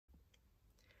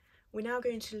We're now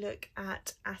going to look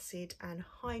at acid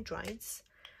anhydrides,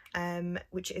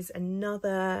 which is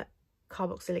another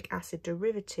carboxylic acid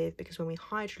derivative, because when we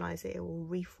hydrolyze it, it will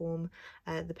reform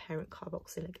the parent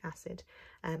carboxylic acid,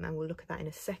 and we'll look at that in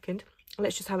a second.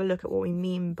 Let's just have a look at what we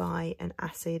mean by an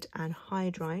acid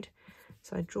anhydride.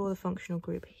 So I draw the functional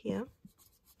group here.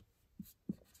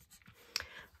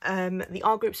 The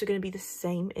R groups are going to be the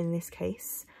same in this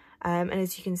case, and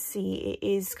as you can see, it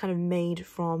is kind of made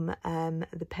from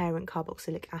the parent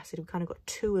carboxylic acid. We've kind of got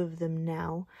two of them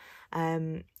now.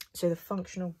 So the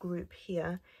functional group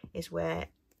here is where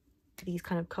these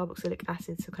kind of carboxylic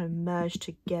acids are kind of merged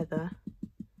together,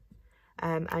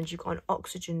 and you've got an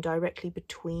oxygen directly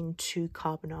between two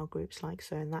carbonyl groups like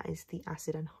so, and that is the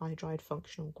acid anhydride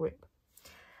functional group.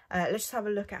 Let's just have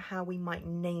a look at how we might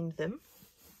name them.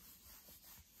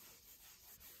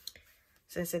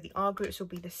 So the R groups will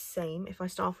be the same. If I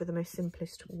start off with the most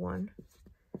simplest one,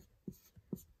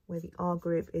 where the R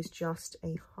group is just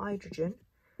a hydrogen.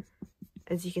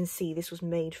 As you can see, this was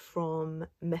made from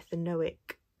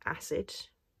methanoic acid,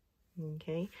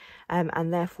 okay,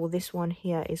 and therefore this one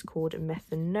here is called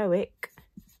methanoic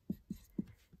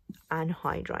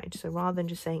anhydride. So rather than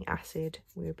just saying acid,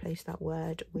 we replace that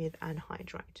word with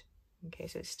anhydride. Okay,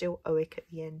 so it's still oic at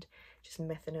the end, just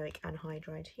methanoic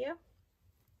anhydride here.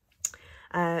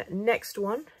 Next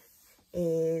one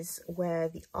is where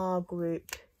the R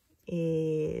group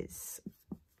is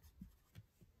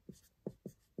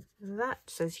that.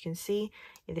 So as you can see,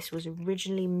 this was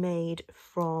originally made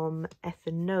from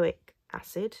ethanoic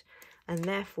acid, and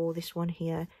therefore this one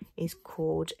here is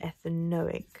called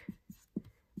ethanoic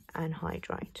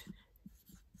anhydride.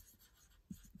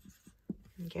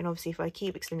 Okay, and obviously if I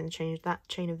keep extending the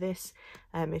chain of this,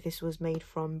 if this was made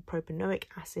from propanoic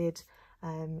acid,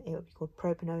 it would be called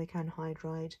propanoic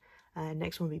anhydride.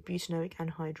 Next one would be butanoic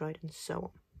anhydride, and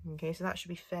so on. Okay, so that should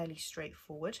be fairly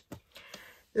straightforward.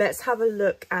 Let's have a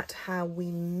look at how we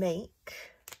make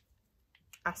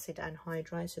acid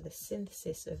anhydrides, so the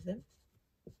synthesis of them.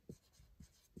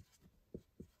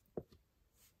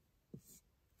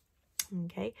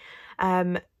 Okay,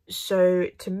 so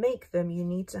to make them, you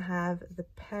need to have the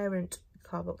parent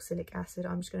carboxylic acid.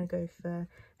 I'm just going to go for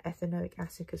ethanoic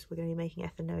acid because we're going to be making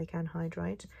ethanoic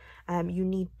anhydride. You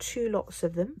need 2 lots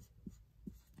of them,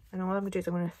 and all I'm going to do is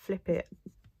I'm going to flip it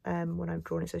when I've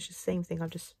drawn it, so it's just the same thing. I've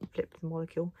just flipped the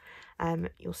molecule.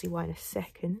 You'll see why in a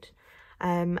second.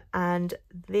 And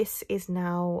this is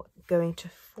now going to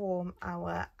form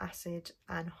our acid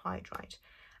anhydride.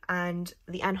 And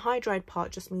the anhydride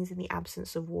part just means in the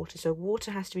absence of water. So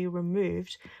water has to be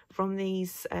removed from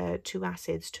these 2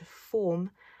 acids to form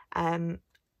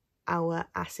our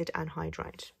acid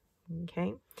anhydride.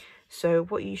 Okay, so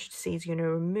what you should see is you're going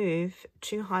to remove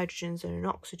 2 hydrogens and an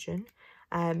oxygen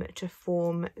to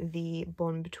form the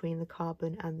bond between the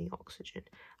carbon and the oxygen,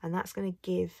 and that's going to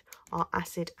give our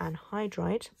acid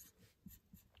anhydride.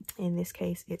 In this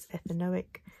case, it's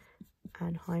ethanoic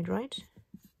anhydride,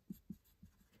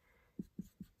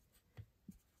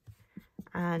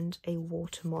 and a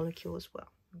water molecule as well.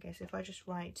 Okay, so if I just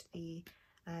write the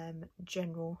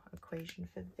general equation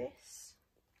for this,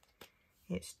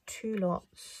 it's 2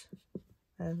 lots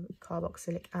of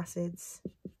carboxylic acids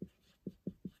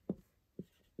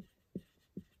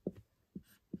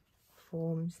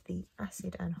forms the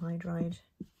acid anhydride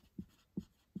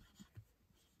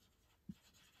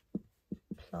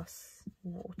plus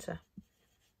water,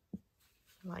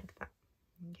 like that.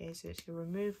 Okay, so it's the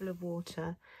removal of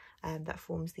water that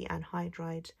forms the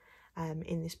anhydride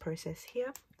in this process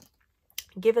here.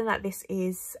 Given that this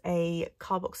is a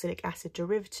carboxylic acid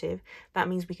derivative, that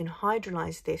means we can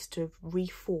hydrolyze this to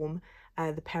reform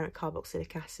the parent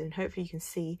carboxylic acid, and hopefully you can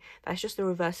see that's just the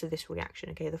reverse of this reaction.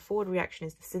 Okay, the forward reaction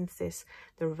is the synthesis,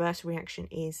 the reverse reaction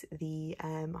is the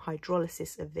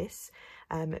hydrolysis of this,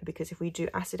 because if we do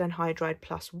acid anhydride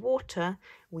plus water,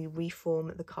 we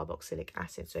reform the carboxylic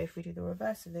acid. So if we do the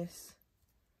reverse of this,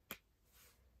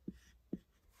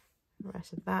 the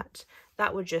rest of that,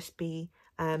 that would just be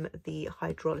the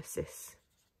hydrolysis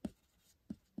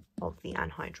of the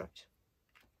anhydride.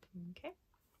 Okay.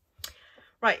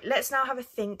 Right, let's now have a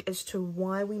think as to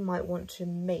why we might want to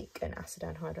make an acid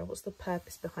anhydride. What's the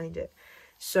purpose behind it?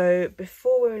 So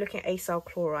before we were looking at acyl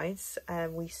chlorides,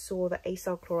 we saw that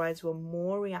acyl chlorides were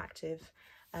more reactive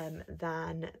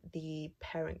than the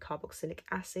parent carboxylic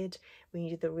acid. When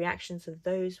you did the reactions of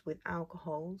those with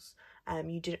alcohols,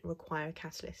 you didn't require a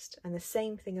catalyst. And the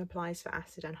same thing applies for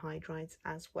acid anhydrides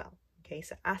as well. Okay,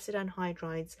 so acid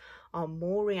anhydrides are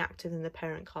more reactive than the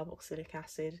parent carboxylic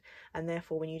acid, and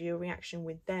therefore when you do a reaction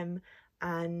with them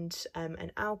and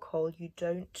an alcohol, you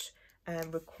don't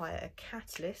require a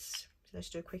catalyst. let's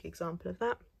do a quick example of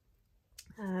that.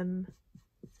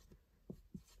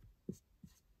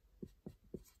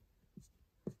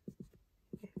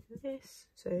 This.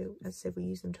 So as I said, we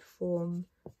use them to form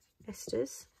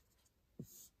esters.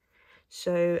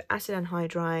 So acid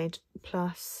anhydride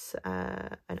plus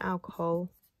an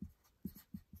alcohol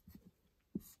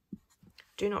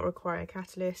do not require a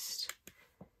catalyst.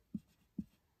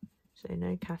 So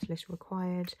no catalyst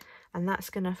required. And that's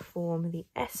going to form the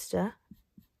ester.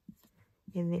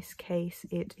 In this case,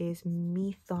 it is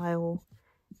methyl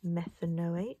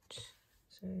methanoate.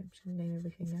 So I'm just going to name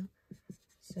everything now.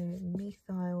 So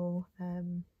methyl,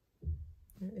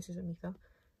 this isn't methyl.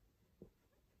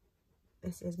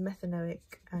 This is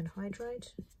methanoic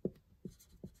anhydride.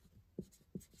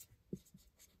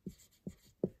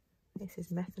 This is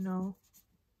methanol.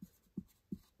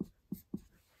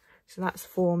 So that's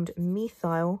formed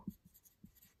methyl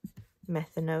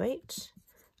methanoate.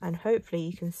 And hopefully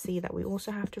you can see that we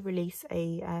also have to release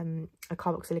a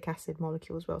carboxylic acid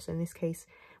molecule as well. So in this case,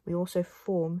 we also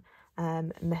form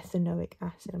methanoic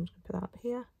acid. I'm just going to put that up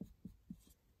here.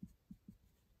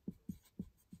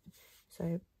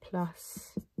 So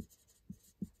plus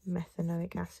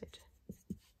methanoic acid.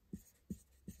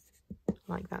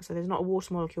 Like that. So there's not a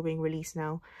water molecule being released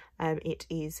now. It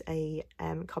is a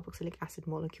carboxylic acid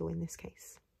molecule in this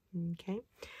case. Okay.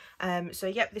 So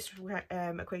yep, this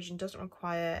equation doesn't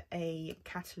require a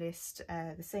catalyst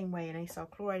the same way an acyl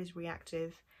chloride is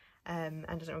reactive and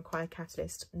doesn't require a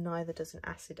catalyst, neither does an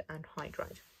acid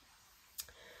anhydride.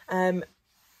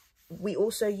 We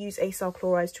also use acyl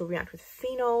chlorides to react with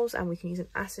phenols, and we can use an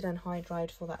acid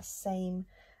anhydride for that same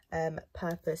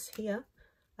purpose here.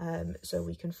 So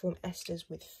we can form esters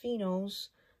with phenols.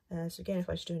 So again, if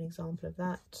I just do an example of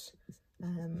that,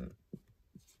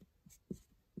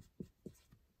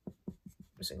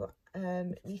 so we've got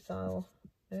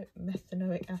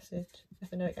methanoic acid,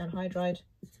 methanoic anhydride.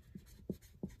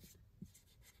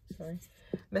 Sorry,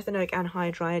 methanoic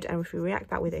anhydride, and if we react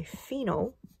that with a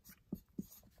phenol,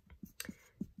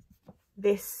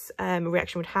 this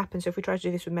reaction would happen. So if we try to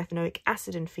do this with methanoic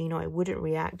acid and phenol, it wouldn't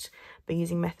react, but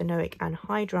using methanoic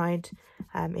anhydride,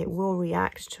 it will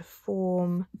react to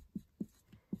form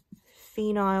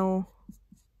phenyl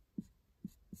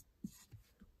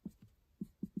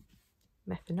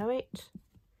methanoate,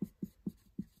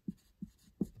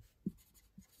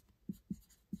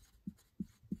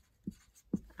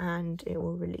 and it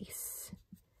will release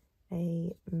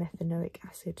a methanoic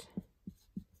acid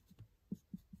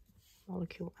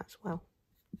molecule as well.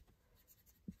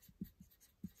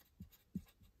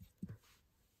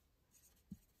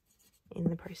 In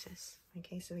the process.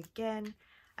 Okay, so again,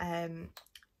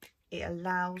 it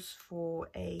allows for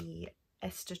a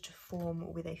ester to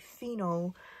form with a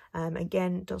phenol.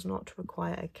 Again, does not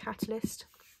require a catalyst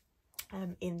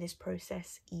in this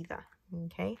process either.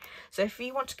 Okay, so if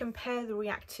you want to compare the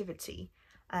reactivity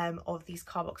of these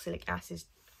carboxylic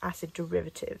acid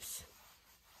derivatives,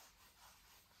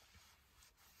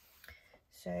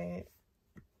 so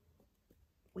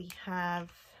we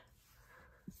have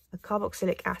a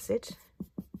carboxylic acid,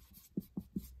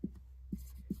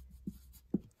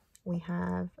 we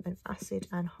have an acid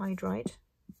anhydride,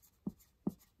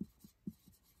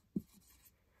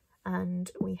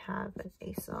 and we have an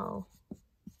acyl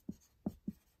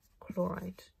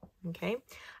chloride. Okay,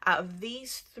 out of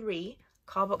these three,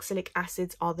 carboxylic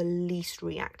acids are the least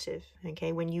reactive.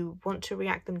 Okay, when you want to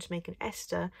react them to make an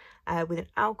ester with an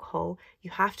alcohol, you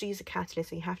have to use a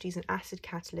catalyst, so you have to use an acid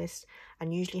catalyst,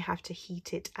 and usually have to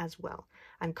heat it as well.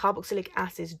 And carboxylic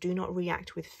acids do not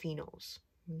react with phenols.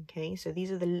 Okay, so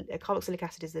these are the carboxylic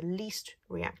acid is the least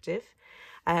reactive,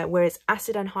 whereas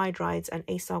acid anhydrides and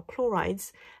acyl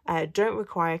chlorides don't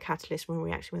require a catalyst when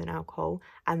reacting with an alcohol,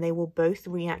 and they will both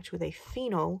react with a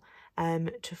phenol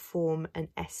to form an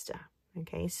ester.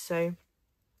 Okay, so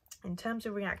in terms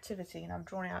of reactivity, and I've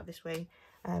drawn it out this way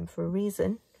for a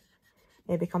reason,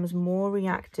 it becomes more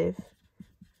reactive.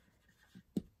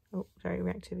 Oh, sorry,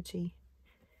 reactivity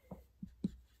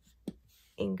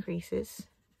increases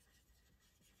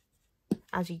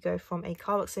as you go from a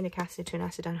carboxylic acid to an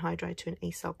acid anhydride to an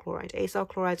acyl chloride. Acyl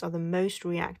chlorides are the most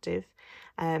reactive,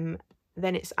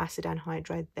 then it's acid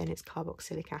anhydride, then it's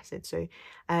carboxylic acid. So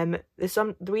the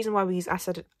reason why we use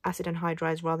acid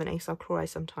anhydrides rather than acyl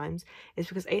chlorides sometimes is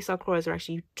because acyl chlorides are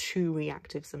actually too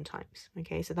reactive sometimes.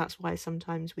 Okay, so that's why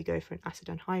sometimes we go for an acid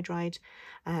anhydride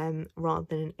rather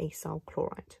than an acyl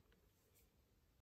chloride.